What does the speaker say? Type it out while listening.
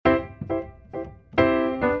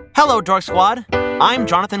Hello, Dork Squad. I'm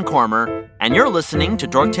Jonathan Cormer, and you're listening to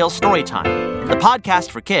Dorktale Storytime, the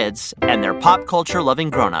podcast for kids and their pop culture-loving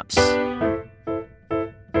grown-ups.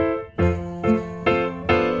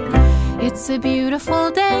 It's a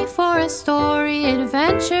beautiful day for a story,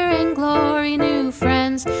 adventure and glory, new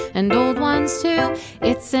friends and old ones too.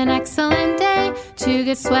 It's an excellent day to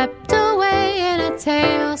get swept away in a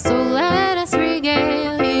tale, so let us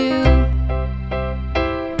regale you.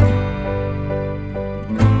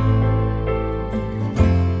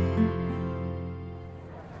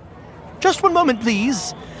 Just one moment,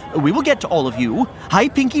 please. We will get to all of you. Hi,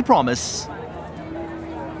 Pinky Promise.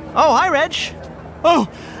 Oh, hi, Reg. Oh,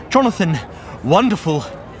 Jonathan, wonderful.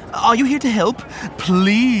 Are you here to help?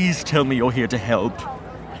 Please tell me you're here to help.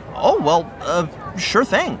 Oh, well, sure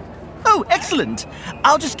thing. Oh, excellent.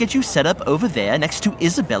 I'll just get you set up over there next to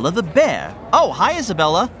Isabella the bear. Oh, hi,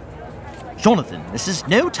 Isabella. Jonathan, this is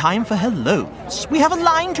no time for hellos. We have a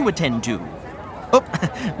line to attend to.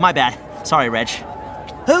 Oh, my bad. Sorry, Reg.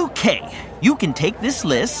 Okay, you can take this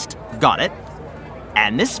list. Got it.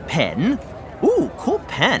 And this pen. Ooh, cool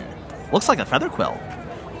pen. Looks like a feather quill.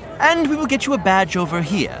 And we will get you a badge over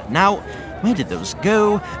here. Now, where did those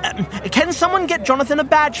go? Can someone get Jonathan a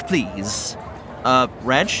badge, please?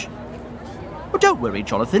 Reg? Oh, don't worry,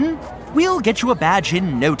 Jonathan. We'll get you a badge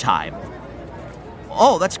in no time.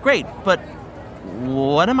 Oh, that's great, but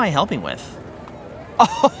what am I helping with?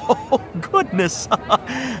 Oh, goodness.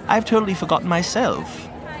 I've totally forgotten myself.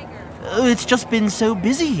 It's just been so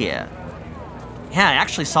busy here. Yeah, I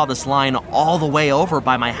actually saw this line all the way over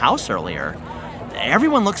by my house earlier.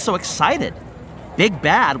 Everyone looked so excited. Big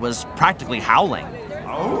Bad was practically howling.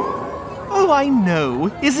 Oh, I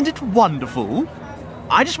know. Isn't it wonderful?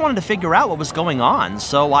 I just wanted to figure out what was going on,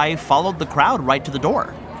 so I followed the crowd right to the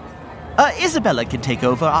door. Isabella can take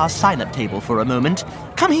over our sign-up table for a moment.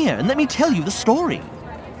 Come here and let me tell you the story.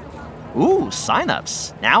 Ooh,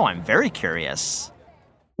 sign-ups. Now I'm very curious.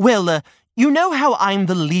 Well, you know how I'm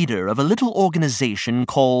the leader of a little organization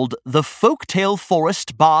called the Folktale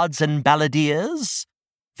Forest Bards and Balladeers?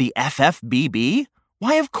 The FFBB?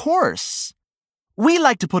 Why, of course. We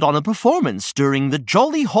like to put on a performance during the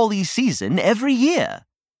Jolly Holy season every year.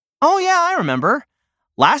 Oh yeah, I remember.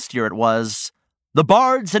 Last year it was the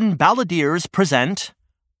Bards and Balladeers present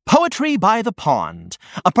Poetry by the Pond,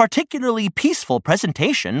 a particularly peaceful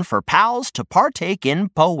presentation for pals to partake in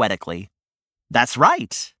poetically. That's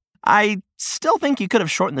right. I still think you could have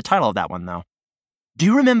shortened the title of that one, though. Do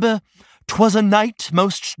you remember 'Twas a Night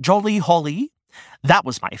Most Jolly Holly? That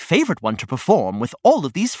was my favorite one to perform with all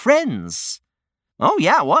of these friends. Oh,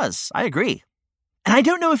 yeah, it was. I agree. And I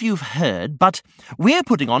don't know if you've heard, but we're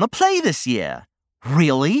putting on a play this year.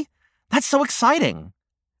 Really? That's so exciting.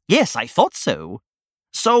 Yes, I thought so.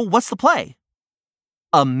 So what's the play?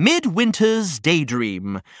 A Midwinter's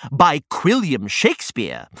Daydream by William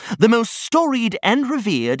Shakespeare, the most storied and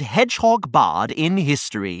revered hedgehog bard in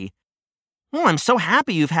history. Oh, I'm so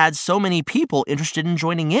happy you've had so many people interested in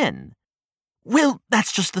joining in. Well,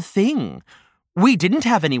 that's just the thing. We didn't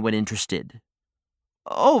have anyone interested.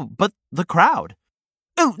 Oh, but the crowd.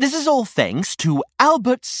 Oh, this is all thanks to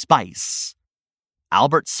Albert Spice.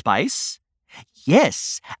 Albert Spice?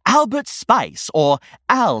 Yes, Albert Spice, or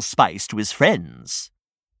Al Spice to his friends.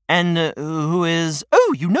 And who is...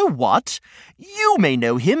 Oh, you know what? You may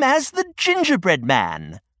know him as the Gingerbread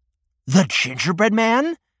Man. The Gingerbread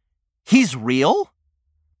Man? He's real?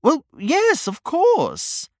 Well, yes, of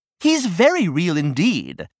course. He's very real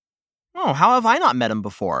indeed. Oh, how have I not met him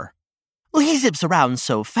before? Well, he zips around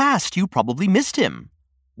so fast you probably missed him.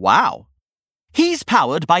 Wow. He's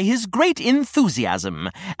powered by his great enthusiasm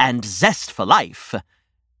and zest for life.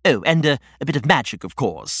 Oh, and a bit of magic, of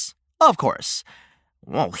course. Of course.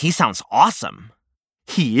 Well, he sounds awesome.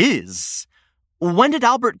 He is. When did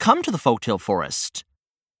Albert come to the Folktale Forest?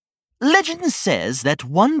 Legend says that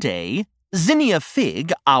one day, Zinnia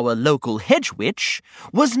Fig, our local hedge witch,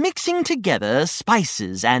 was mixing together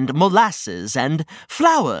spices and molasses and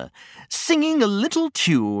flour, singing a little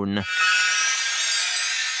tune.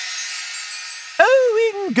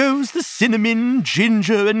 Oh, in goes the cinnamon,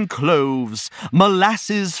 ginger, and cloves,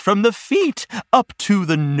 molasses from the feet up to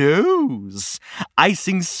the nose,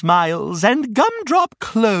 icing smiles and gumdrop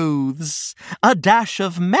clothes, a dash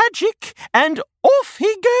of magic, and off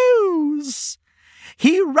he goes.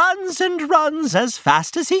 He runs and runs as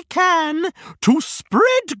fast as he can to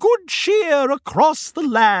spread good cheer across the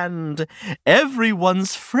land.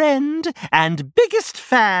 Everyone's friend and biggest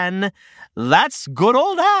fan. That's good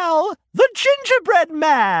old Al, the Gingerbread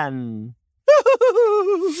Man.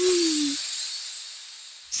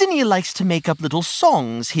 Zinnia likes to make up little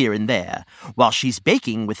songs here and there, while she's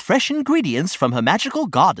baking with fresh ingredients from her magical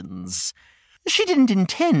gardens. She didn't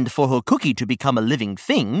intend for her cookie to become a living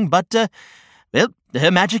thing, but, well, her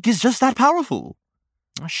magic is just that powerful.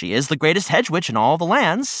 She is the greatest hedge witch in all the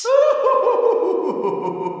lands.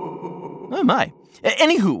 Oh, my.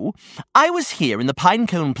 Anywho, I was here in the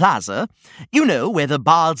Pinecone Plaza, you know, where the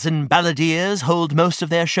bards and balladeers hold most of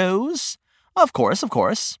their shows. Of course.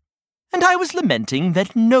 And I was lamenting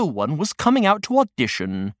that no one was coming out to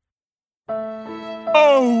audition.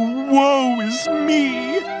 Oh, woe is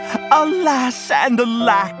me! Alas and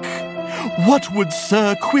alack! What would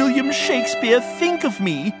Sir William Shakespeare think of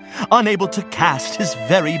me, unable to cast his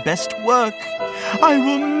very best work? I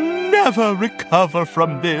will never recover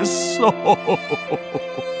from this.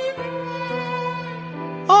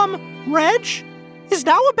 Reg? Is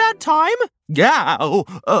now a bad time? Yeah,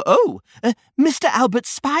 Mr. Albert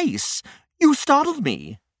Spice, you startled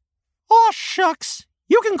me. Aw, shucks.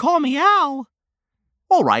 You can call me Al.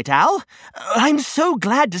 All right, Al. I'm so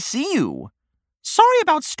glad to see you. Sorry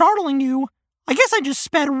about startling you. I guess I just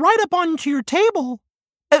sped right up onto your table.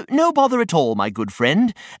 No bother at all, my good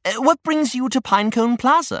friend. What brings you to Pinecone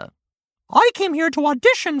Plaza? I came here to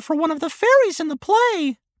audition for one of the fairies in the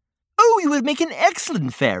play. Oh, you would make an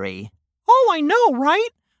excellent fairy. Oh, I know, right?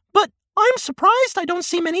 But I'm surprised I don't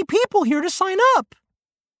see many people here to sign up.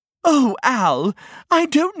 Oh, Al, I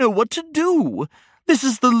don't know what to do. This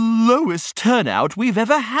is the lowest turnout we've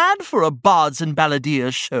ever had for a Bards and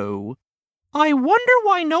Balladeers show. I wonder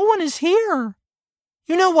why no one is here.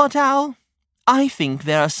 You know what, Al? I think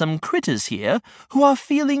there are some critters here who are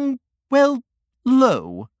feeling, well,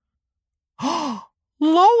 low.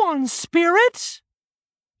 Low on spirit?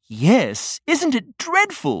 Yes, isn't it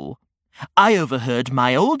dreadful? I overheard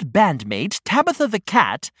my old bandmate, Tabitha the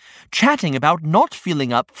Cat, chatting about not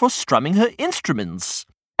feeling up for strumming her instruments,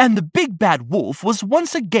 and the big bad wolf was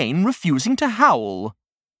once again refusing to howl.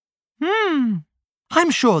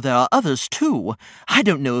 I'm sure there are others too. I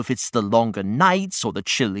don't know if it's the longer nights or the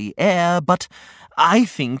chilly air, but I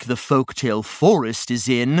think the folktale forest is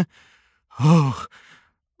in,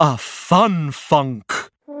 a fun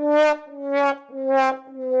funk.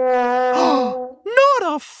 Not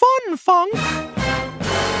a fun funk!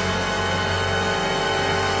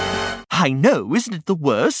 I know, isn't it the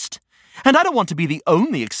worst? And I don't want to be the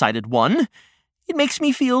only excited one. It makes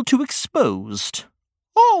me feel too exposed.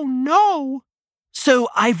 Oh, no! So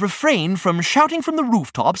I've refrained from shouting from the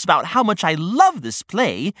rooftops about how much I love this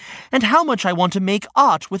play and how much I want to make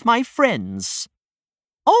art with my friends.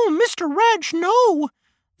 Oh, Mr. Reg, no!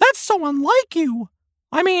 That's so unlike you.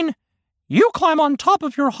 I mean, you climb on top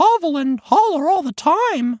of your hovel and holler all the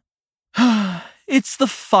time. It's the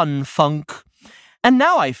fun funk. And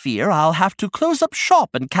now I fear I'll have to close up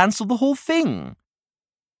shop and cancel the whole thing.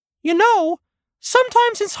 You know,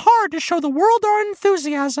 sometimes it's hard to show the world our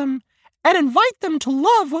enthusiasm and invite them to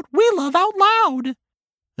love what we love out loud.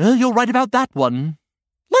 You're right about that one.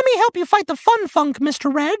 Let me help you fight the fun funk,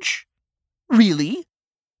 Mr. Reg. Really?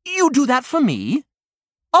 You do that for me?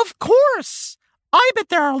 Of course! I bet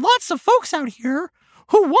there are lots of folks out here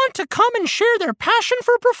who want to come and share their passion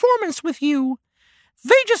for performance with you.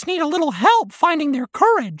 They just need a little help finding their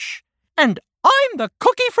courage. And I'm the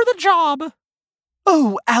cookie for the job.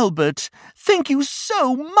 Oh, Albert, thank you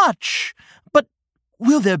so much. But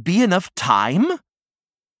will there be enough time?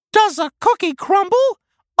 Does a cookie crumble?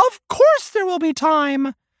 Of course there will be time.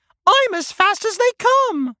 I'm as fast as they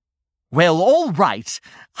come. Well, all right.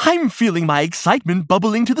 I'm feeling my excitement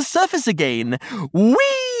bubbling to the surface again.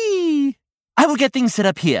 Whee! I will get things set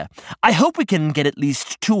up here. I hope we can get at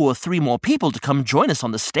least 2 or 3 more people to come join us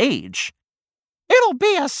on the stage. It'll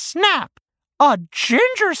be a snap. A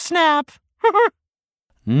ginger snap.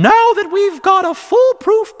 Now that we've got a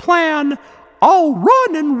foolproof plan, I'll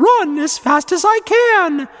run and run as fast as I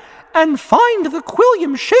can and find the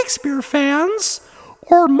William Shakespeare fans.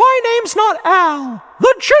 Or my name's not Al,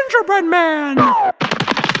 the Gingerfriend Man!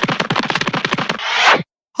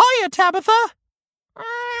 Hiya, Tabitha!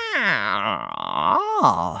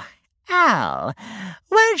 Oh, Al,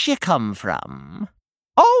 where'd you come from?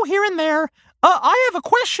 Oh, here and there. I have a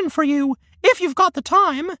question for you, if you've got the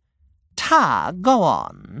time. Go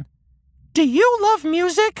on. Do you love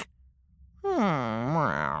music?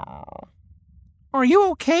 Are you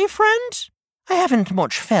okay, friend? I haven't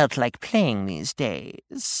much felt like playing these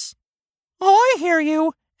days. Oh, I hear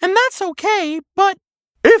you, and that's okay, but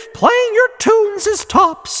if playing your tunes is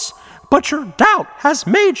tops, but your doubt has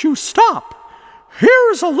made you stop,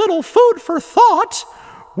 here's a little food for thought.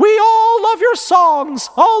 We all love your songs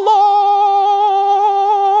a lot.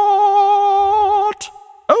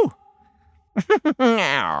 Oh,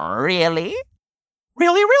 Really?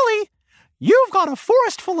 Really, really? You've got a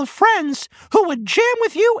forest full of friends who would jam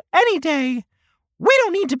with you any day. We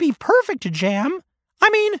don't need to be perfect to jam. I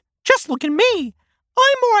mean, just look at me.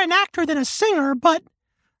 I'm more an actor than a singer, but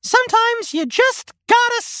sometimes you just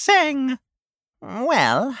gotta sing.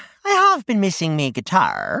 Well, I have been missing me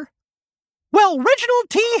guitar. Well, Reginald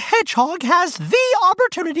T. Hedgehog has the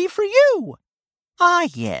opportunity for you. Ah,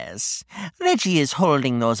 yes. Reggie is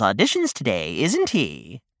holding those auditions today, isn't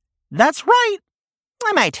he? That's right.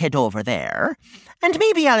 I might head over there, and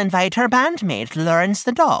maybe I'll invite our bandmate Lawrence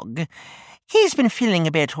the dog. He's been feeling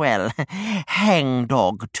a bit, well,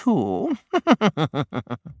 hangdog too.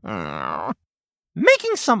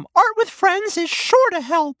 Making some art with friends is sure to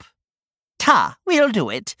help. We'll do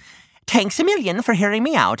it. Thanks a million for hearing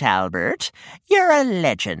me out, Albert. You're a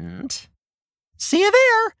legend. See you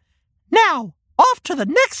there. Now, off to the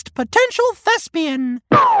next potential thespian.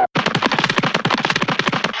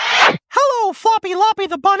 Hello, Floppy Loppy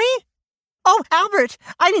the bunny. Oh, Albert,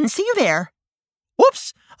 I didn't see you there.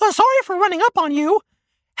 Whoops, sorry for running up on you.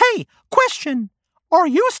 Hey, question. Are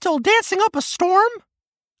you still dancing up a storm?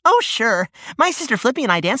 Oh, sure. My sister Flippy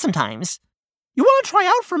and I dance sometimes. You want to try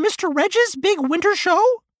out for Mr. Reg's big winter show?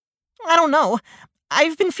 I don't know.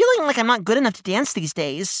 I've been feeling like I'm not good enough to dance these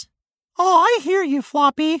days. Oh, I hear you,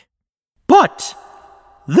 Floppy. But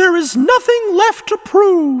there is nothing left to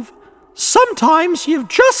prove. Sometimes you've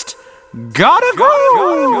just gotta go.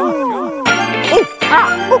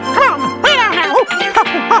 Oh,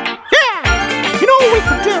 come on. Yeah. You know what we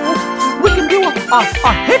can do? We can do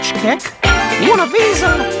a hitch kick, one of these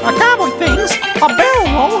cowboy things, a barrel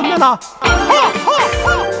roll, and then a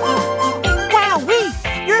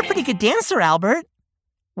Wowee, you're a pretty good dancer, Albert.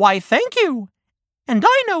 Why, thank you. And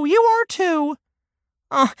I know you are too.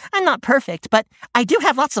 Oh, I'm not perfect, but I do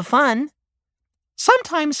have lots of fun.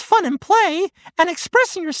 Sometimes fun and play and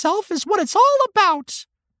expressing yourself is what it's all about.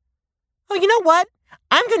 Oh, you know what?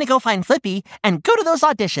 I'm going to go find Flippy and go to those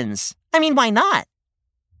auditions. I mean, why not?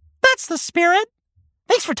 That's the spirit.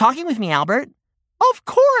 Thanks for talking with me, Albert. Of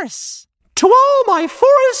course. To all my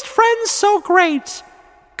forest friends so great,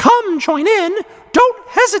 come join in, don't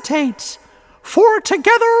hesitate. For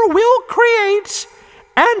together we'll create,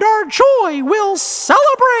 and our joy will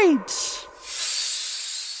celebrate.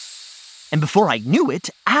 And before I knew it,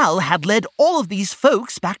 Al had led all of these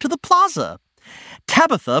folks back to the plaza.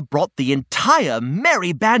 Tabitha brought the entire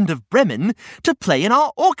merry band of Bremen to play in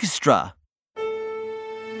our orchestra.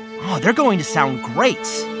 Oh, they're going to sound great.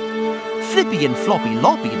 Flippy and Floppy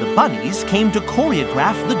Loppy, the bunnies, came to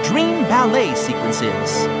choreograph the dream ballet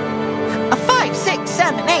sequences. 5, 6,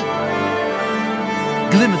 7,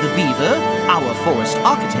 8. Glimmer the Beaver, our forest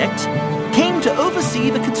architect, came to oversee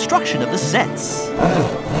the construction of the sets.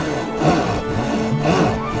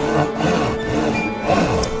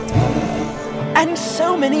 And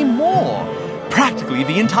so many more. Practically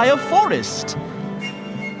the entire forest.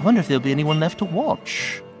 I wonder if there'll be anyone left to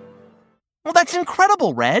watch. Well, that's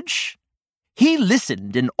incredible, Reg. He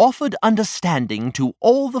listened and offered understanding to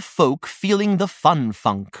all the folk feeling the fun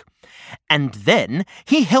funk. And then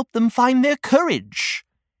he helped them find their courage.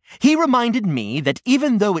 He reminded me that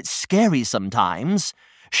even though it's scary sometimes,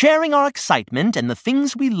 sharing our excitement and the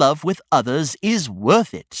things we love with others is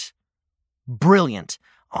worth it. Brilliant.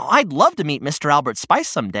 Oh, I'd love to meet Mr. Albert Spice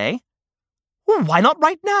someday. Well, why not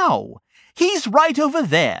right now? He's right over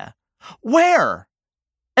there. Where?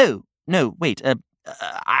 Oh, no, wait.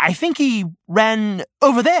 I think he ran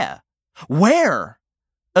over there. Where?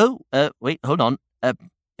 Oh, wait, hold on.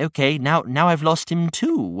 Okay, now I've lost him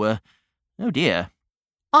too. Oh dear.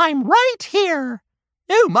 I'm right here.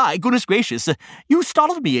 Oh my goodness gracious, you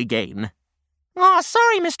startled me again. Aw,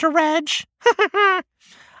 sorry, Mr. Reg.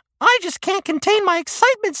 I just can't contain my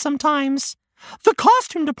excitement sometimes. The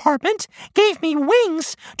costume department gave me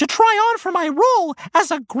wings to try on for my role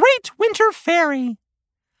as a great winter fairy.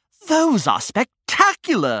 Those are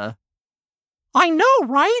spectacular. I know,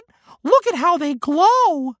 right? Look at how they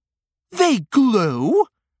glow. They glow?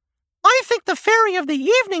 I think the fairy of the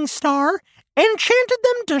evening star enchanted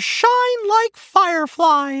them to shine like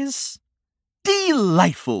fireflies.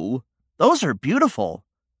 Delightful. Those are beautiful.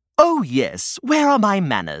 Oh yes, where are my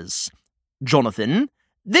manners? Jonathan,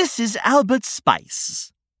 this is Albert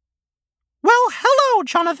Spice. Well, hello,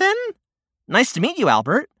 Jonathan. Nice to meet you,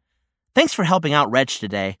 Albert. Thanks for helping out Reg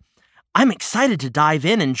today. I'm excited to dive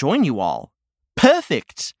in and join you all.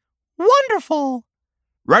 Perfect. Wonderful.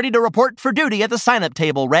 Ready to report for duty at the sign-up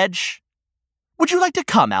table, Reg. Would you like to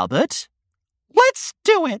come, Albert? Let's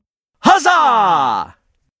do it. Huzzah!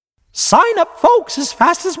 Sign up, folks, as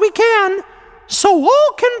fast as we can, so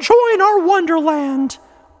all can join our wonderland.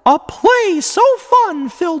 a play so fun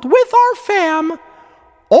filled with our fam,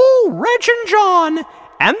 Old Reg and John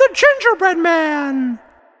and the Gingerbread Man.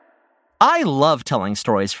 I love telling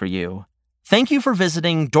stories for you. Thank you for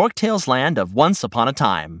visiting Dorktale's land of Once Upon a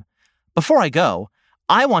Time. Before I go,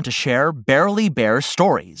 I want to share Barely Bear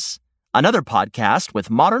Stories, another podcast with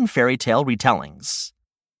modern fairy tale retellings.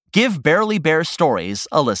 Give Barely Bear Stories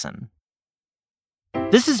a listen.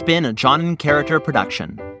 This has been a John and Character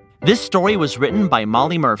production. This story was written by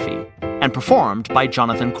Molly Murphy and performed by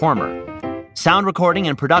Jonathan Cormer. Sound recording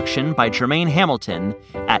and production by Jermaine Hamilton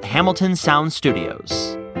at Hamilton Sound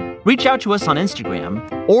Studios. Reach out to us on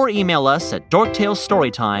Instagram or email us at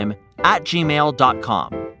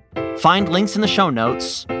dorktalestorytime@gmail.com. Find links in the show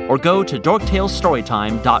notes or go to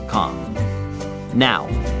dorktalestorytime.com. Now,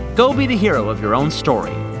 go be the hero of your own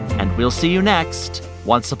story, and we'll see you next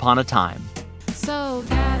Once Upon a Time.